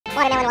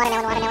Welcome,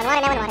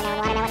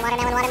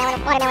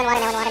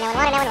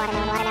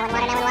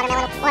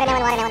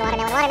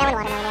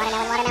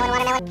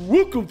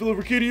 fellow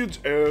Evercadians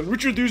and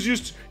rich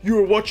enthusiasts. You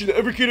are watching the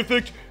Evercade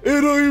Effect,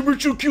 and I am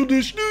Richard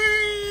Kildishne.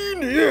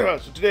 Yeah,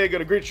 so today I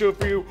got a great show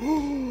for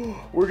you.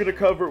 We're gonna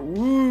cover,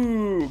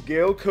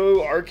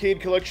 Gaelco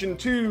Arcade Collection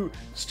 2,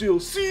 still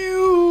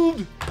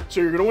sealed. So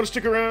you're gonna want to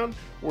stick around.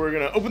 We're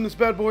gonna open this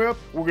bad boy up.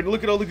 We're gonna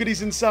look at all the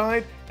goodies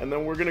inside, and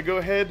then we're gonna go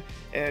ahead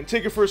and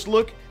take a first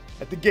look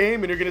at the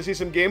game, and you're gonna see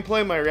some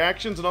gameplay, my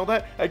reactions, and all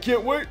that. I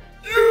can't wait.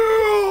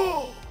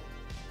 Yeah!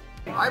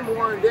 I'm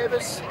Warren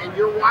Davis, and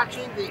you're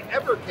watching the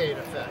Evercade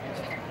Effect.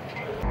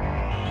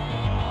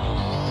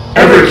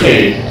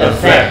 Evercade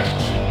Effect.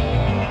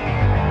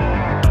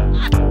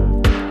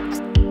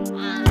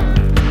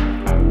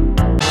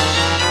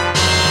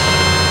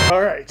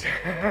 All right,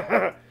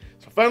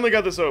 so finally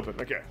got this open.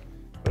 Okay,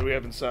 what do we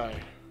have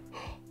inside?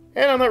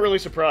 And I'm not really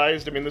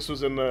surprised. I mean, this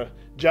was in the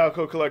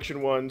Gaelco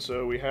Collection 1,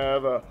 so we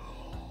have a...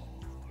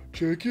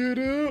 Check it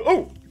out.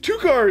 Oh, 2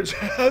 cards.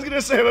 I was gonna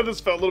say that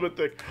this felt a little bit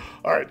thick.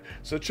 All right,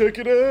 so check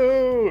it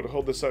out.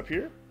 Hold this up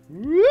here.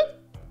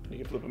 Whoop. You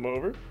can flip them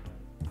over.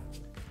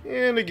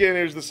 And again,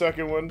 here's the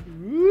second one.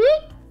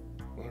 Whoop.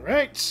 All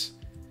right.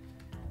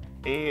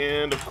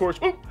 And of course,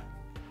 oh,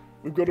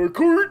 we've got our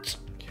cards.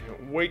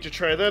 Can't wait to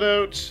try that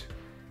out.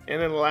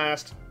 And then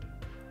last,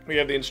 we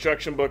have the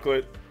instruction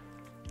booklet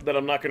that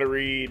I'm not gonna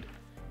read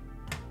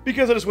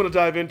because I just want to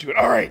dive into it.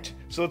 All right,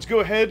 so let's go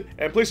ahead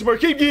and play some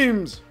arcade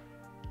games.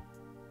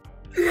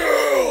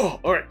 Yeah!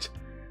 Alright,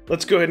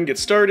 let's go ahead and get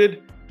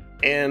started.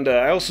 And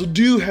I also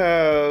do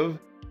have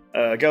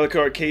Gaelco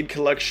Arcade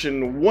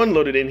Collection 1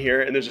 loaded in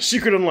here, and there's a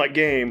secret unlock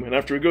game. And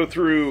after we go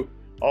through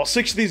all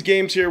 6 of these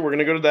games here, we're going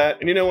to go to that.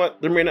 And you know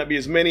what? There may not be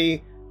as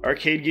many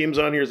arcade games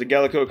on here as the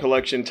Gaelco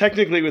Collection.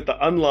 Technically, with the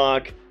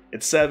unlock,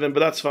 it's 7, but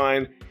that's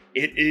fine.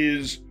 It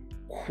is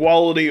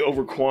quality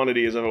over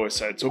quantity, as I've always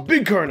said. So,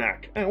 Big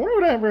Karnak. I wonder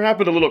what ever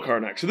happened to Little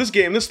Karnak. So this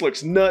game, this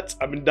looks nuts.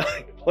 I've been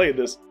dying to play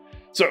this.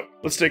 So,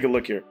 let's take a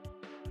look here.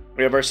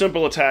 We have our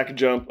simple attack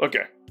jump.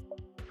 Okay,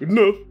 good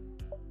enough.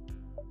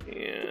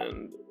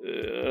 And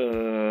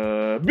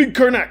Big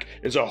Karnak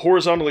is a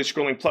horizontally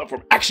scrolling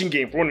platform action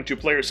game for 1 and 2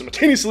 players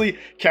simultaneously,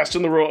 cast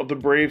in the role of the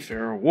brave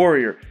pharaoh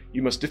warrior.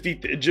 You must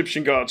defeat the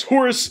Egyptian gods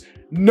Horus,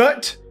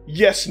 Nut,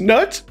 yes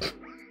Nut,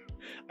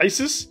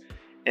 Isis,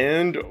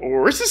 and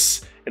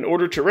Orisis in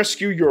order to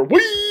rescue your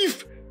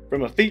wife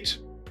from a fate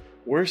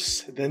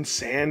worse than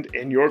sand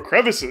in your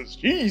crevices.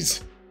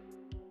 Jeez.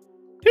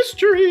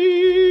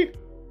 History.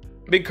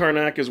 Big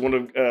Karnak is one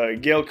of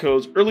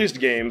Gaelco's earliest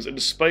games, and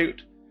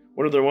despite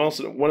one of their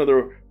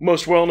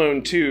most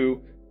well-known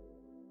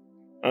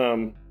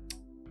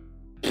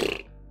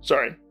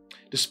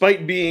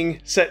despite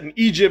being set in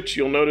Egypt,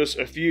 you'll notice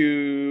a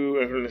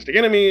few antagonistic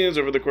enemies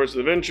over the course of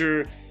the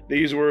adventure. They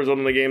use words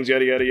on the games,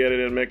 yada yada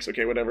yada, mix.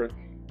 Okay, whatever.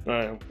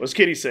 What's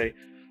Katie say?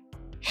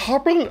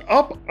 Hopping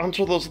up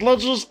onto those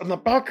ledges in the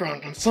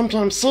background can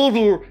sometimes save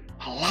you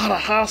a lot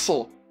of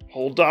hassle.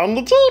 Hold down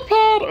the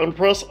D-pad and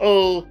press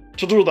A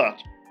to do that.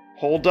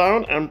 Hold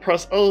down and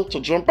press A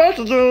to jump back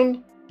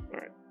again.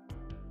 Alright.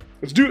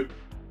 Let's do it.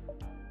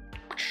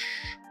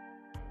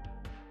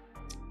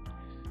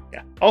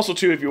 Yeah. Also,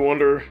 too, if you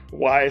wonder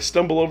why I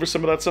stumble over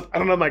some of that stuff, I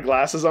don't have my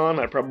glasses on.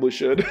 I probably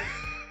should.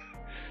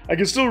 I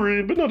can still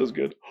read, but not as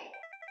good.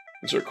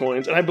 Insert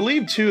coins. And I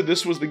believe, too,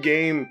 this was the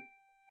game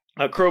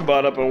Crow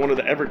brought up on one of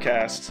the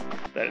Evercasts.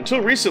 That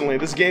until recently,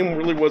 this game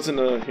really wasn't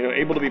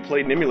able to be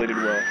played and emulated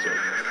well. So.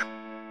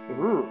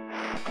 Ooh.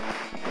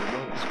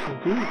 That's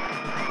cool.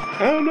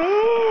 Oh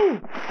no!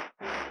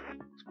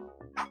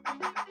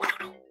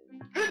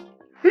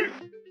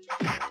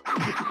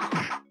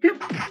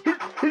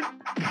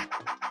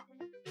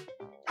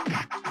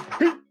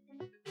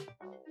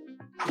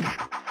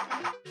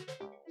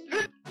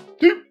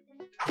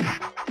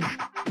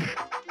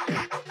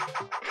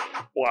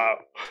 Wow,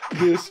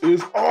 this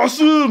is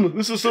awesome!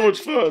 This is so much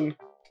fun.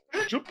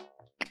 Jump.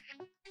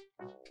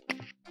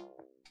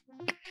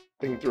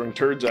 Thing throwing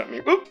turds at me.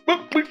 Boop,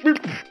 boop, boop, boop.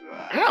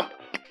 Ow.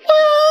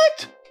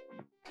 What?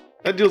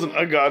 That deals an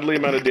ungodly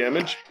amount of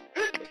damage.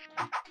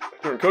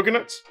 Throwing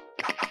coconuts.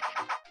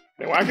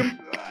 Can I whack him?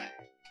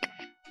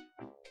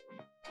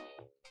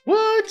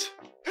 What?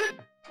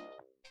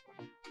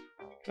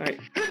 Right.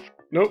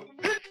 Nope.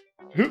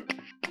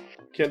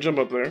 Can't jump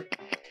up there.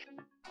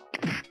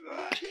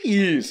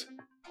 Jeez.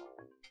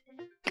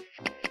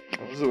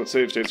 Oh, this is what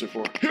save states are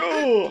for.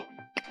 Yo!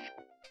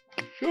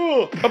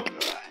 Yo! Up.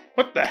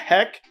 What the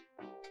heck?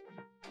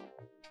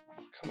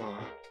 Come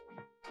on.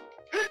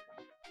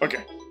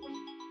 Okay.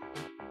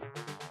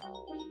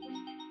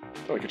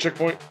 Like a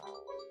checkpoint.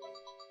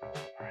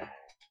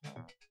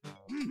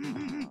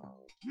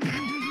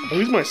 Oh,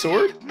 use my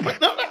sword? What?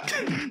 No, no.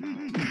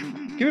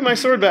 Give me my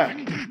sword back.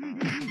 Give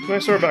me my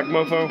sword back,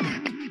 mofo.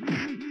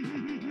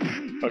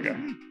 Okay.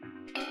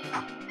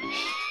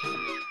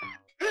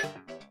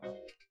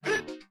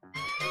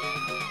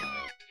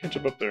 Can't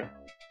jump up there.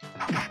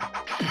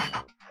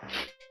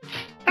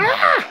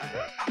 Ah!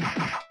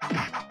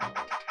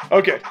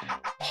 Okay.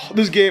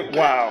 this game,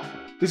 wow.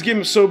 This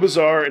game is so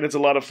bizarre and it's a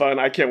lot of fun.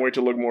 I can't wait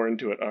to look more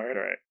into it. All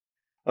right.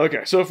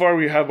 Okay, so far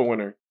we have a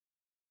winner.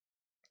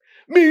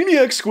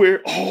 Maniac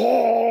Square.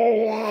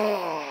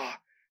 Oh!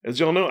 As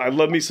y'all know, I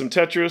love me some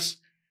Tetris,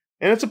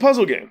 and it's a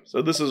puzzle game,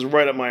 so this is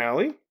right up my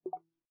alley.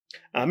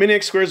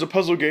 Maniac Square is a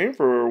puzzle game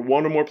for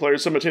one or more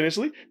players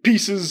simultaneously.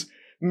 Pieces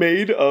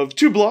made of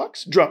 2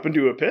 blocks drop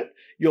into a pit.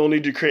 You'll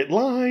need to create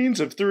lines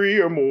of 3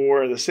 or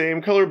more of the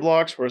same color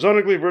blocks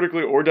horizontally,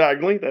 vertically, or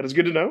diagonally. That is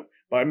good to know.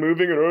 By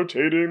moving and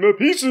rotating the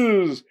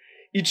pieces.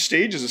 Each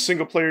stage is a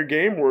single-player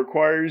game where it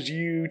requires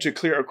you to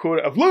clear a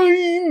quota of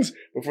lines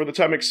before the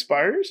time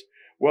expires.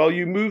 While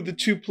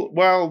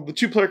the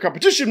two-player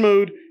competition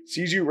mode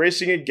sees you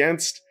racing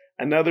against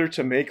another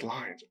to make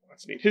lines.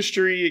 That's neat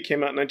history. It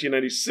came out in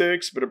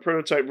 1996, but a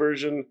prototype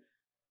version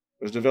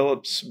was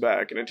developed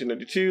back in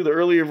 1992. The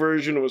earlier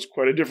version was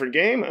quite a different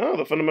game. Oh,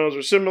 the fundamentals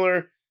were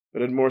similar,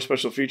 but had more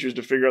special features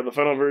to figure out. The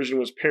final version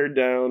was pared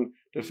down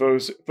to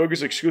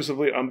focus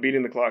exclusively on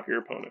beating the clock of your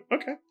opponent.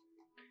 Okay.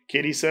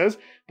 Katie says,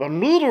 the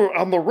meter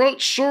on the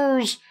right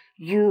shows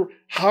you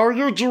how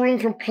you're doing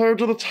compared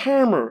to the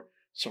timer.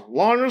 So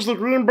long as the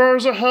green bar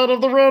is ahead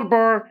of the red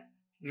bar,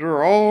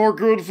 you're all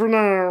good for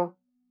now.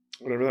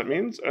 Whatever that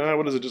means.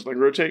 What is it, just like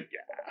rotate?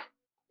 Yeah.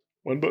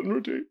 One button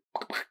rotate.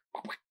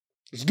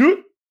 Let's do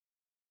it.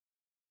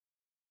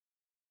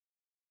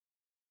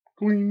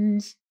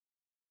 Queens.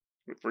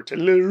 Wait for it to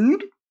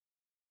load.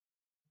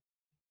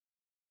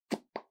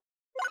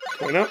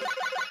 Point up.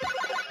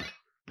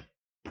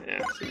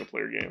 Yeah, single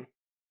player game.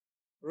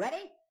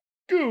 Ready?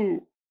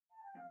 Go!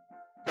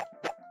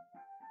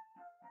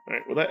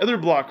 Alright, will that other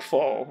block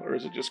fall? Or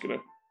is it just gonna...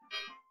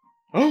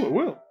 Oh, it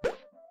will.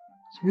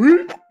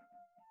 Sweet!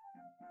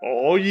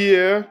 Oh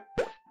yeah!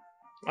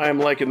 I am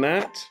liking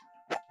that.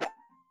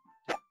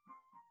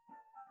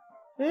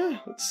 Yeah,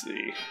 let's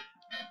see.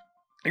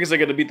 I guess I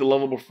gotta beat the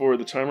level before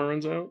the timer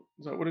runs out.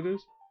 Is that what it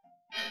is?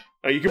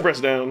 Oh, you can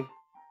press down.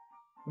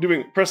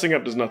 Pressing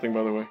up does nothing,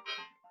 by the way.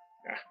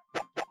 Yeah.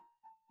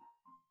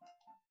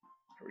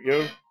 Here we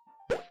go.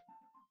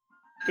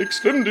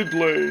 Extended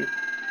play.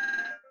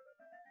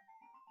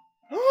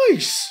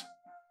 Nice!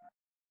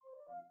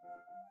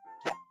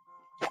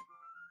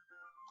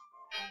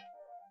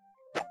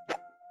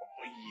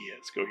 Oh yeah,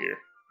 let's go here.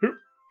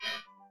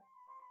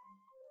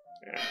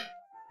 Yeah.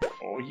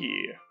 Oh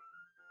yeah.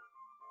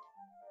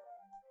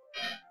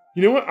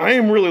 You know what? I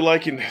am really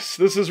liking this.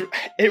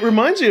 It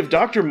reminds me of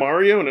Dr.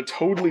 Mario in a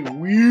totally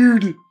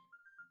weird,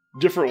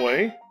 different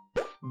way.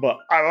 But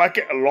I like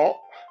it a lot.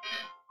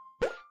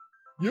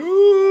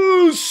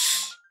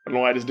 Yes! I don't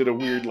know why I just did a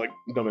weird, like,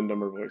 Dumb and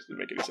Dumber voice. Didn't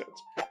make any sense.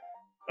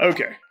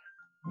 Okay.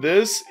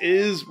 This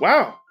is...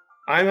 Wow.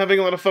 I'm having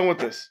a lot of fun with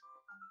this.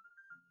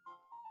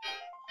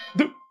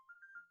 Yeah.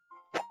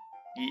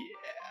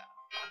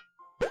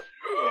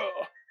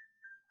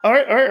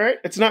 Alright.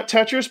 It's not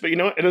Tetris, but you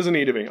know what? It doesn't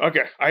need to be.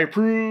 Okay. I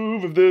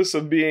approve of this,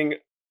 of being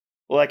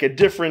like a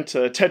different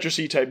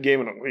Tetris-y type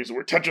game. I don't use the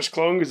word Tetris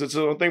clone because it's its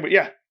own thing, but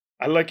yeah.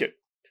 I like it.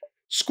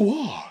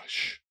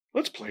 Squash.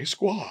 Let's play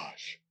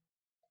squash.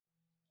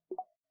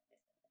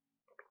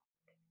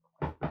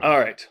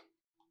 Alright.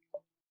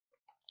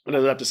 What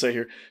does I have to say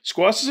here?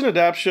 Squash is an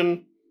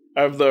adaptation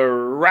of the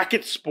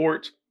racket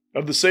sport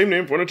of the same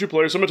name for 1 or 2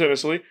 players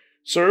simultaneously.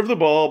 Serve the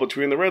ball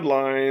between the red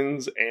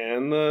lines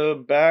and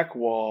the back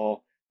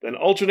wall. Then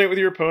alternate with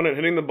your opponent,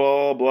 hitting the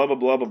ball, blah, blah,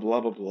 blah, blah,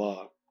 blah, blah, blah.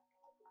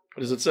 What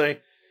does it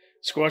say?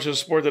 Squash is a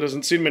sport that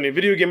hasn't seen many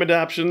video game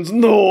adaptations.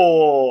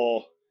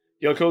 No!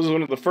 Gaelco is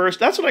one of the first.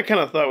 That's what I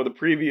kind of thought with the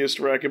previous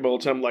racquetball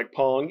attempt like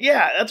Pong.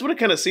 Yeah, that's what it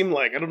kind of seemed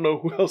like. I don't know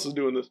who else is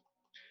doing this.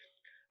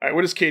 Alright,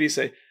 what does Katie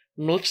say?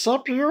 Mix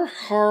up your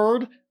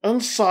hard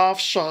and soft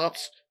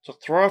shots to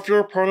throw off your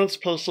opponent's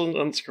pacing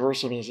and score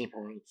some easy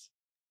points.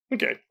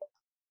 Okay.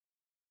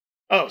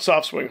 Oh,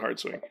 soft swing, hard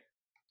swing.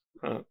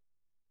 Huh.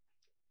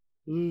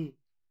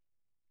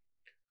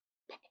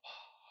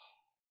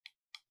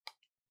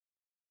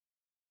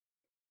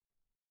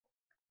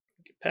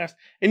 Get past.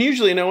 And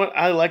usually, you know what?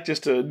 I like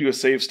just to do a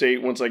save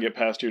state once I get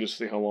past here to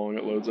see how long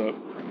it loads up.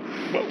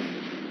 Whoa.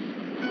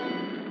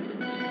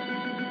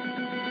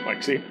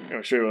 Like, see?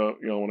 I'll show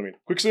you all what I mean.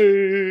 Quick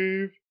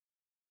save!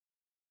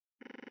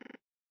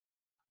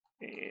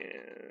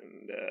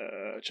 And,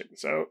 check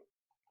this out.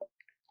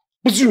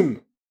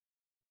 Zoom!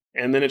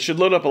 And then it should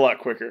load up a lot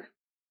quicker.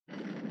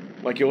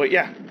 Like you'll,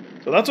 yeah.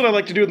 So that's what I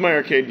like to do with my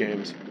arcade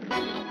games.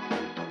 And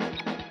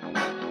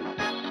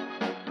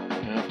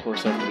of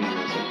course I have to be using.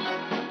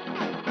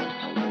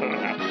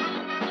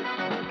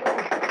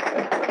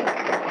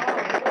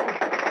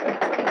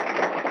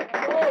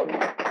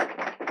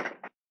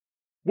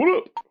 What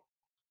up?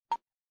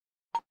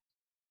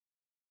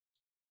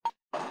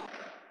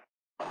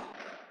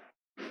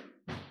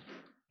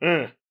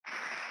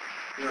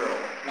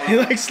 He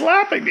likes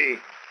slapping me.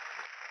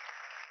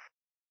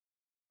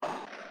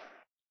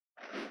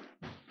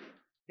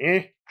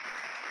 I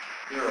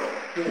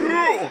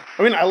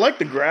mean, I like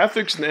the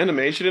graphics and the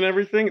animation and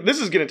everything. This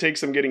is going to take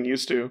some getting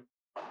used to.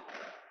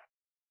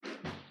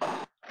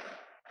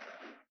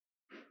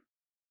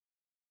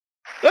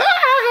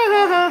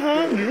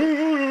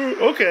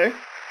 okay.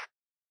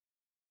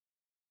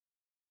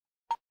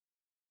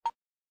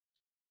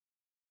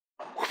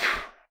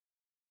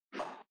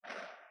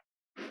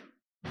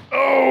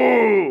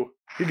 Oh,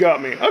 he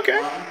got me. Okay.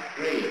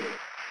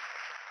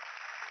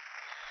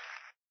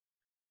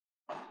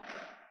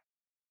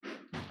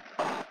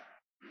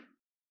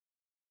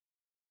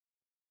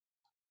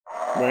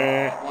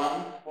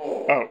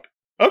 Oh,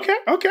 okay,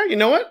 okay. You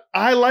know what?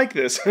 I like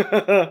this.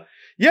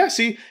 Yeah,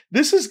 see,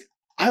 this is.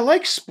 I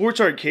like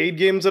sports arcade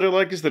games that are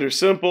like this, that are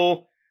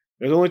simple.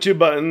 There's only 2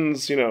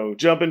 buttons, you know,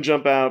 jump in,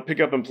 jump out, pick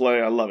up and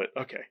play. I love it.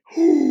 Okay.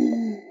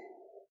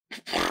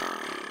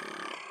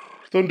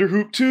 Thunder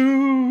Hoop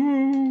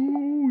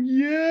 2.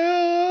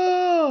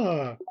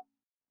 Yeah.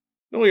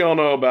 We all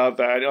know about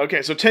that.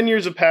 Okay, so 10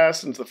 years have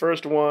passed since the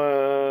first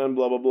one,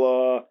 blah, blah,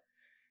 blah.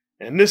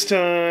 And this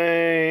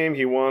time,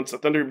 he wants a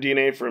Thunder Hoop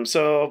DNA for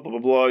himself, blah,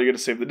 blah, blah. You gotta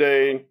save the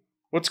day.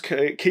 What's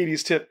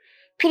Katie's tip?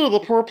 Pity the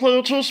poor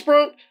player too,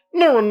 Sprite.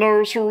 No one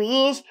knows who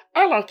he is.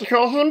 I like to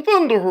call him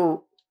Thunder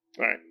Hoop.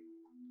 Alright.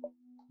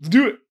 Let's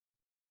do it.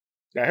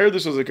 I heard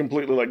this was a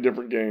completely, like,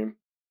 different game.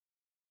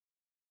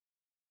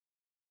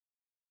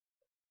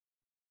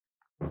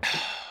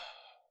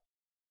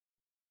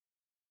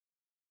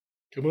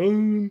 Come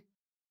on.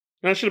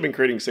 I should have been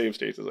creating save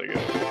states as I go.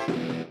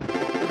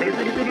 Good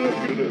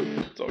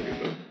enough. It's all good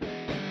though.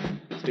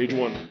 Stage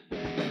 1.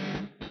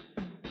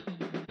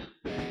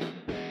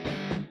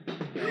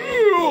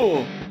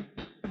 Ew!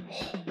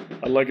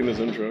 I'm liking this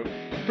intro.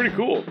 Pretty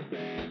cool.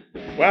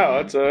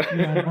 Wow, that's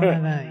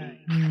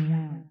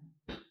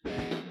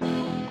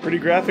pretty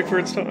graphic for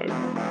its time.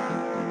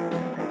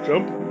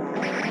 Jump.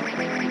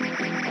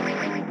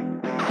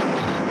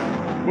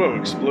 Whoa,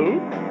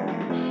 explode?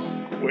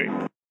 Wait.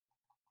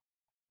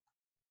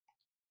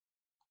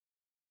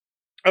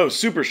 Oh,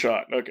 super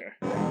shot. Okay.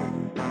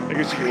 I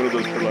guess you get one of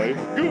those per life.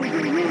 Go, go,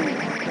 go.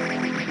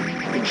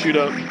 And shoot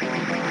up.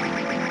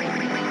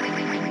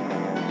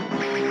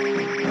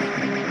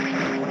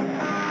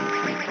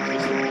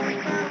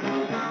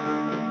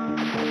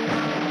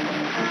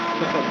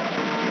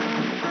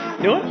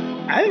 You know what?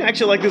 I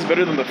actually like this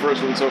better than the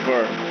first one so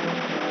far.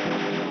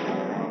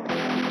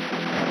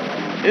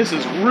 This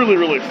is really,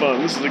 really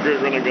fun. This is a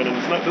great run and gun, and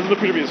it doesn't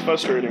appear to be as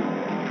frustrating. What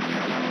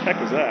the heck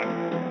was that?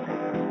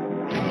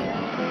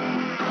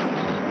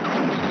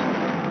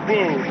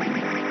 Whoa!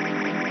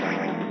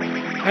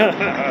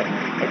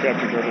 I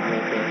captured credit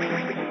right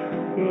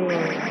there.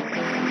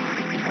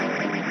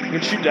 You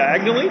can shoot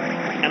diagonally,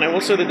 and I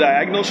will say the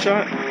diagonal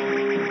shot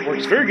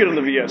works very good on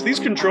the VS. These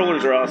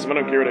controllers are awesome. I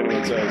don't care what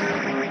anyone says.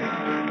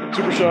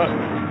 Super shot.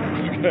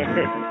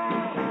 Okay.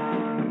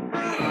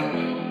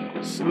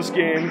 So this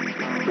game,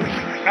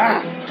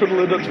 couldn't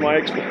live up to my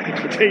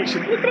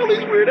expectation. Look at all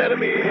these weird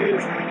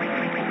enemies.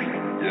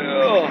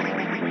 Yeah.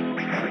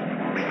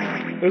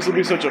 This will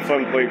be such a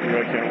fun playthrough.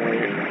 I can't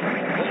wait.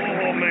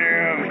 Oh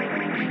man.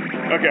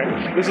 Okay,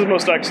 this is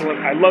most excellent.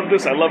 I love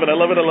this. I love it. I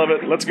love it. I love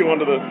it. Let's go on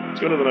to the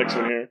next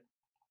one here.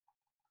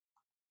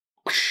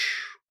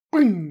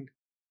 Boing.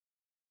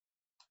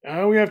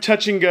 We have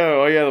touch and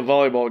go. Oh yeah, the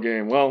volleyball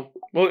game. Well,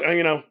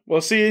 you know, we'll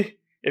see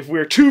if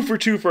we're 2 for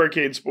 2 for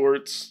arcade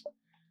sports.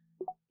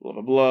 Blah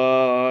blah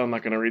blah. I'm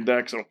not gonna read that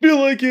because I don't feel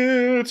like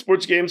it.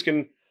 Sports games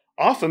can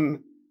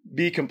often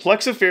be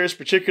complex affairs,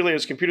 particularly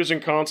as computers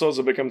and consoles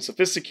have become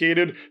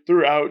sophisticated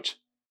throughout.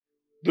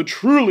 The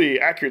truly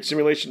accurate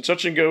simulation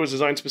Touch and Go is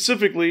designed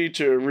specifically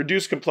to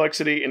reduce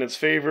complexity in its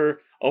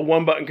favor, a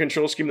one-button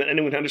control scheme that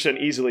anyone can understand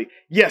easily.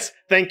 Yes,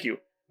 thank you.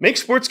 Make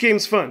sports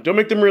games fun. Don't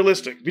make them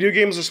realistic. Video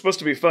games are supposed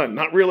to be fun,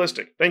 not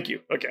realistic. Thank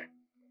you. Okay.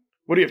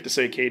 What do you have to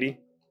say, Katie?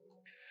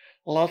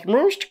 Like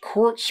most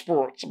court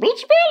sports,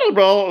 beach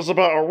volleyball is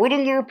about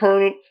outwitting your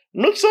opponent.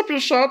 Mix up your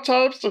shot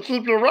types to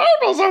keep your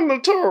rivals on their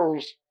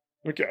toes.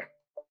 Okay.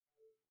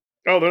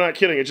 Oh, they're not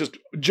kidding. It's just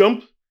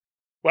jump.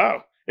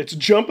 Wow. It's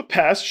jump,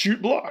 pass,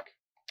 shoot, block.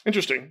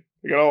 Interesting.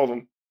 We got all of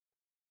them.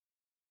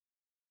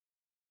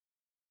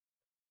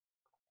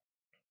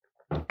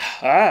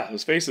 Ah,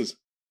 those faces.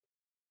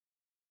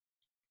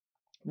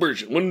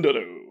 Version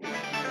 1.0.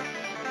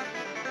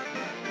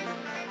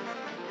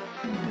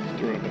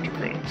 Throw a bunch of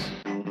credits.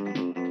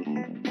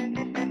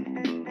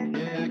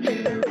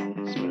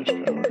 Smash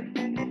power.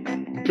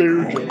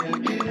 Bear jump.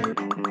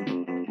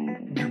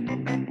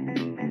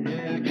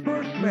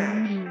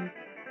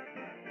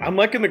 I'm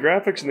liking the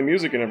graphics and the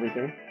music and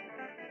everything.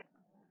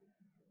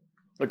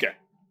 Okay.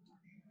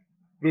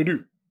 What do I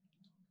do?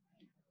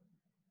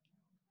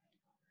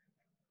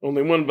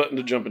 Only one button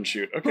to jump and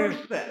shoot. Okay.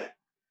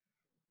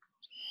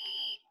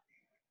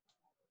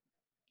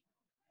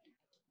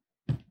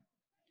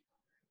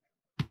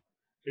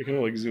 It kind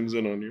of like zooms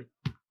in on you.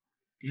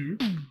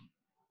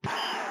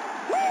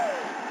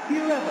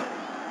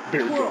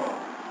 Bear jump.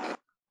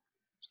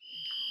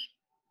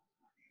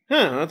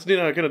 Huh, that's neat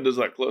how it kind of does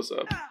that close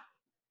up.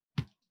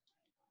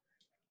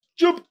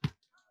 Jump!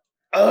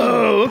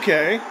 Oh,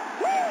 okay.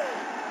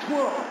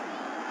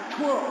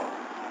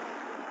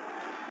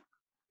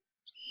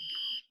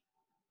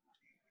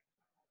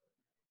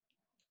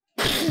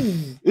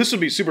 This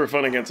would be super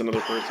fun against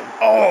another person.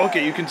 Oh,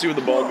 okay, you can see where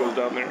the ball goes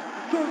down there.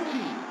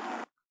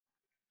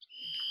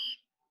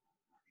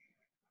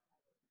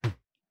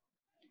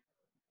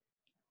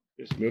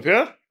 Just move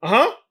here.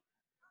 Uh-huh.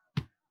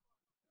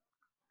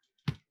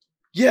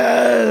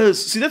 Yes!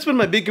 See, that's been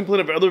my big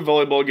complaint of other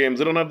volleyball games.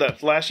 They don't have that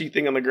flashy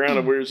thing on the ground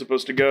of where you're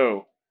supposed to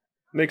go.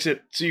 Makes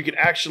it so you can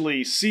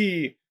actually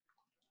see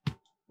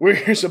where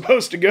you're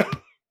supposed to go.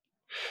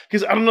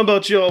 Because I don't know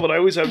about y'all, but I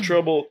always have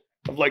trouble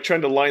of like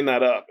trying to line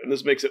that up. And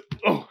this makes it,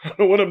 oh, I don't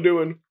know what I'm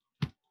doing.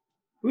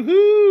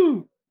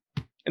 Woohoo!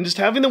 And just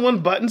having the one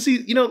button,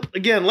 see, you know,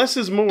 again, less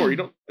is more. You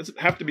don't, it doesn't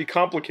have to be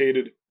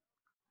complicated.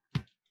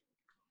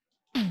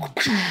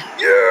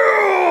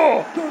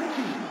 Yeah!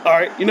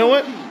 Alright, you know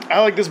what? I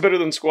like this better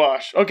than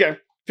squash. Okay,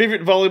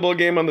 favorite volleyball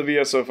game on the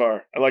VS so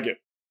far. I like it.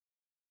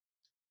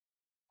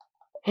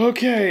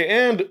 Okay,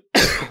 and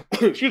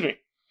excuse me,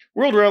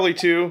 World Rally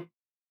 2.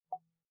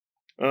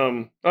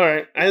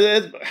 Alright,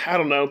 I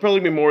don't know, probably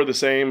be more of the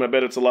same. I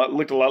bet it's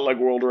looked a lot like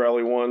World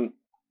Rally 1.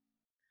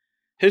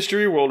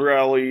 History, World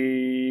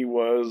Rally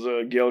was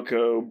a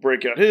Gaelco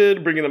breakout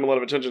hit, bringing them a lot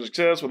of attention and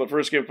success. While the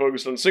first game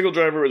focused on single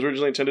driver, it was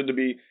originally intended to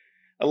be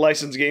a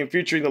licensed game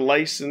featuring the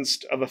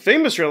licensed of a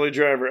famous rally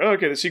driver.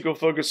 Okay, the sequel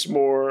focused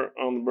more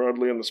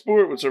broadly on the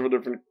sport with several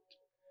different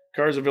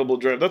cars available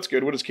to drive. That's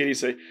good. What does Katie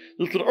say?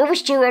 You can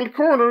oversteer around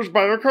corners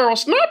by your car,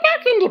 snap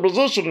back into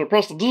position and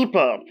press the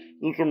D-pad.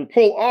 You can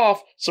pull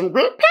off some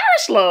great power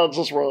slides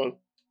this way.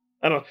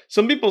 I don't know.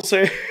 Some people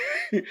say,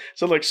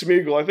 sound like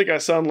Smeagol. I think I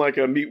sound like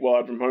a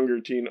meatwad from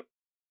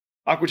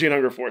Aqua Teen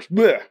Hunger Force.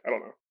 Blech, I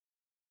don't know.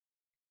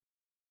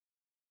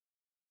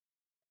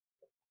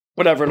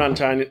 Whatever, I'm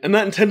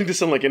not intending to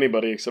sound like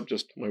anybody except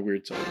just my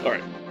weird self.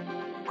 Alright.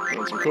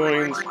 Got some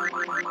coins.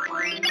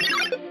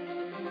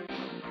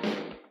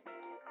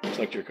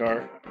 Select your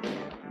car.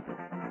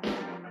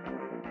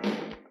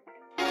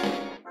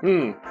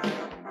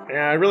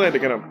 Yeah, I really had to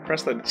kind of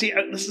press that. See,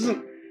 this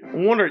isn't... I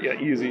wonder...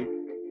 Yeah, easy.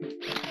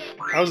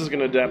 How is this going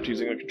to adapt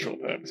using a control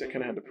pad? Because I kind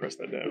of had to press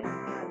that down.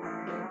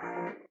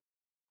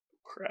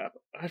 Crap.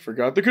 I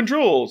forgot the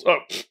controls! Oh,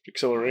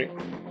 accelerate.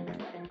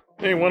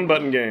 Hey, one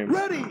button game.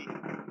 Ready!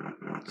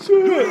 Set,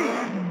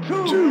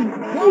 2,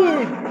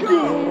 1, go!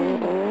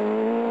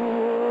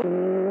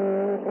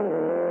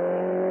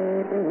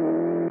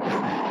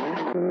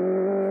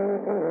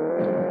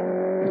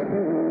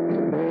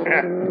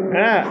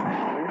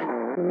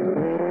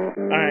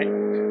 Alright.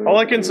 All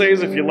I can say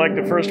is if you like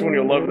the first one,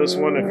 you'll love this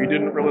one. If you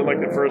didn't really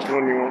like the first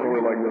one, you won't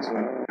really like this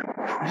one.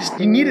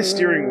 You need a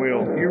steering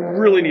wheel. You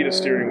really need a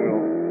steering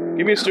wheel.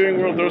 Give me a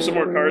steering wheel, throw some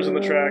more cars on the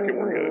track, and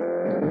we're good.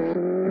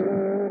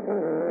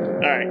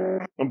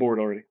 Alright. I'm bored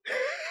already.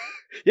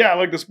 Yeah, I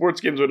like the sports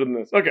games better than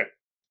this. Okay.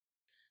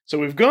 So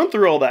we've gone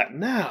through all that.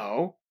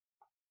 Now,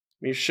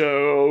 let me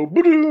show...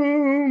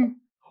 Ba-doom!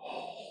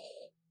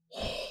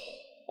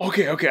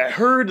 Okay, I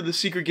heard the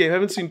secret game. I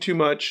haven't seen too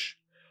much.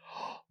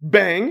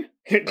 Bang!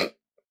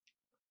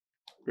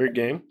 Great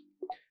game.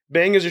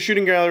 Bang is a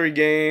shooting gallery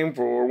game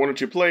for 1 or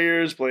 2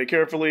 players. Play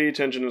carefully.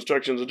 Attention,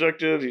 instructions,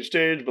 objectives, each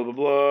stage, blah, blah,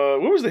 blah.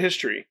 What was the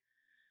history?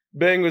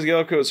 Bang was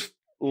Gaelco's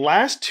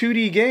last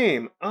 2D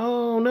game.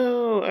 Oh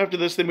no. After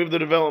this, they moved the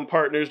development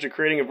partners to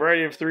creating a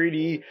variety of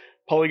 3D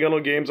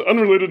polygonal games.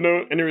 Unrelated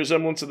note, any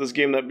resemblance to this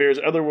game that bears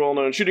other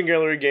well-known shooting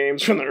gallery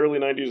games from the early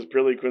 90s is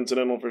purely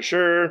coincidental for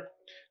sure.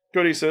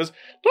 Cody says,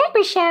 don't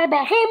be shy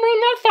about hammering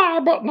that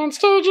fire button on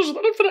stages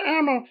with infinite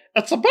ammo.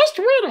 It's the best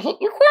way to hit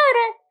your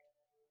quota.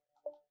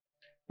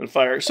 And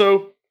fire.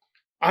 So,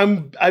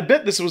 I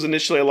bet this was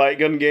initially a light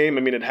gun game.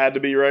 I mean, it had to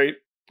be, right?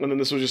 And then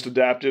this was just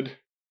adapted.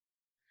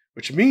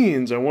 Which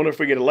means, I wonder if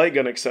we get a light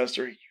gun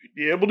accessory, you'd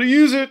be able to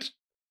use it.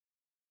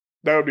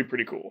 That would be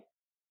pretty cool.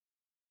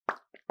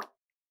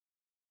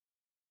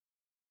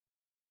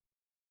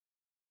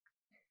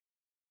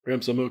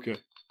 Grab some, okay.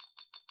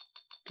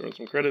 Throw in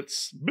some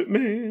credits.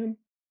 Bitman.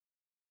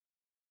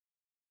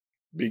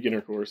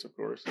 Beginner course, of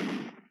course.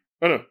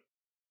 Oh no.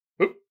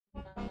 Oop.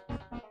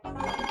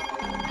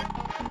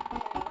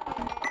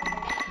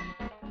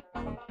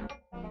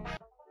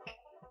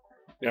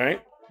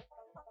 Alright.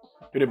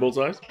 Hit it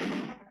bullseyes.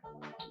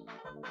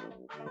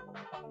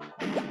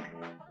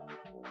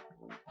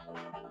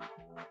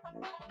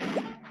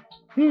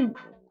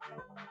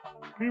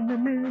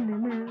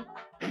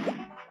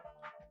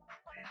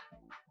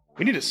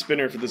 We need a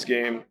spinner for this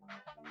game.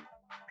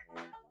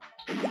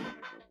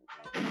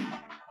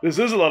 This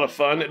is a lot of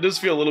fun. It does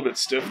feel a little bit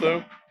stiff,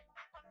 though.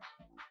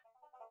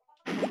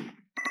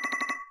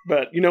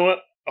 But, you know what?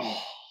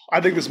 Oh,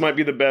 I think this might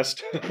be the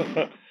best.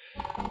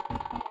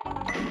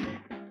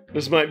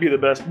 This might be the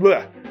best.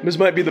 Bleh. This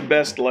might be the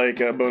best, like,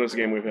 bonus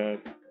game we've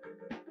had.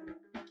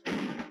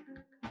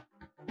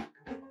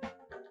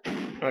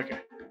 Okay.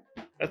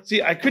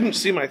 See, I couldn't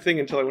see my thing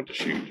until I went to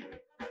shoot.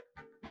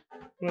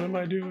 What am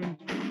I doing?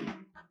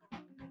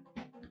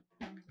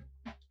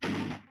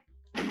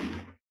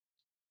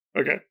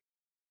 Okay.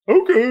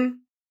 Okay.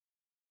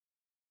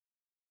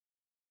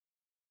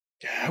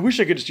 Yeah, I wish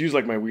I could just use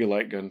like my Wii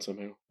light gun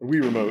somehow. Or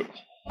Wii remote.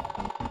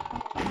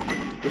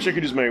 Wish I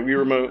could use my Wii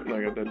remote. No,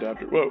 I got the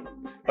adapter. Whoa.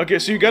 Okay,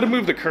 so you got to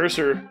move the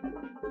cursor.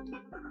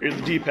 Or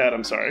the D-pad,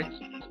 I'm sorry.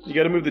 You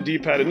got to move the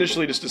D-pad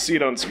initially just to see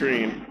it on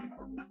screen.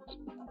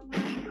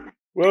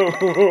 Whoa,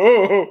 whoa,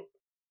 whoa, whoa.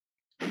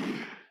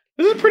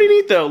 This is pretty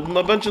neat, though.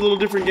 A bunch of little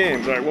different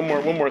games. All right,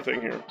 one more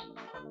thing here.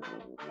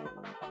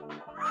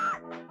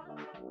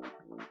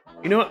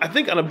 You know what? I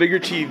think on a bigger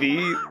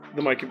TV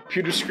than my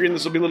computer screen,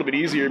 this will be a little bit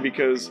easier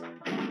because,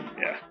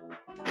 yeah,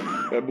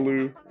 that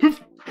blue.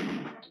 Poof.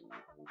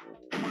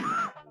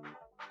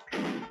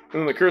 And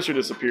then the cursor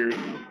disappeared.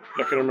 I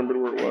can't remember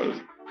where it was.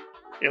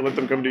 Yeah, let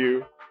them come to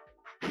you.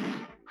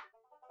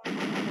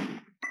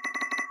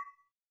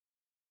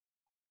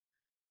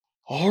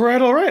 All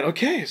right.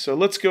 Okay, so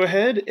let's go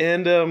ahead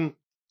and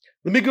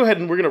let me go ahead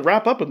and we're gonna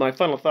wrap up with my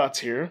final thoughts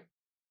here.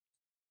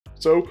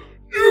 So,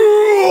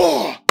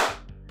 yeah!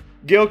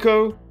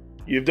 Gaelco,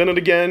 you've done it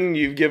again.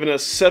 You've given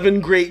us 7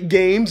 great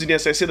games, and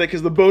yes, I say that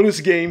because the bonus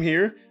game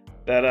here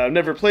that I've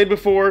never played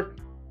before.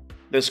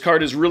 This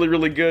card is really,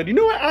 really good. You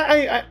know what?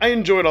 I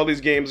enjoyed all these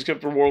games except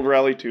for World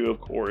Rally 2,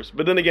 of course.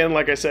 But then again,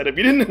 like I said, if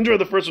you didn't enjoy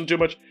the first one too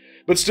much,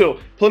 but still,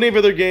 plenty of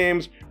other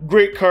games.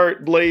 Great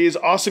cart, Blaze,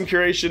 awesome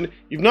curation.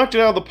 You've knocked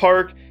it out of the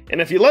park. And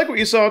if you like what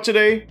you saw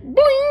today,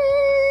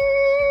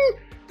 boing!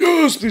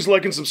 Yes, please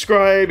like and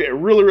subscribe. It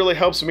really, really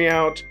helps me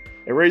out.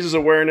 It raises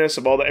awareness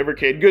of all the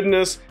Evercade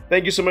goodness.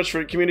 Thank you so much for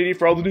the community,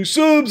 for all the new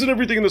subs and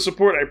everything in the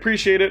support. I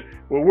appreciate it.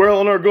 We're well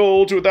on our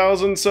goal to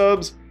 1,000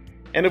 subs.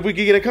 And if we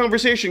could get a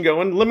conversation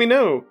going, let me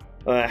know.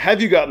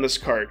 Have you gotten this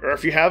cart? Or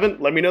if you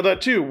haven't, let me know that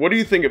too. What do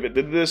you think of it?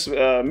 Did this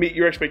meet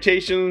your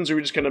expectations? Or were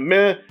you just kind of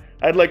meh?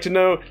 I'd like to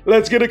know.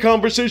 Let's get a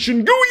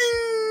conversation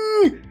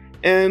going!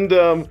 And,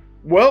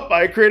 well,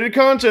 I created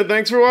content.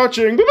 Thanks for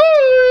watching. Bye-bye!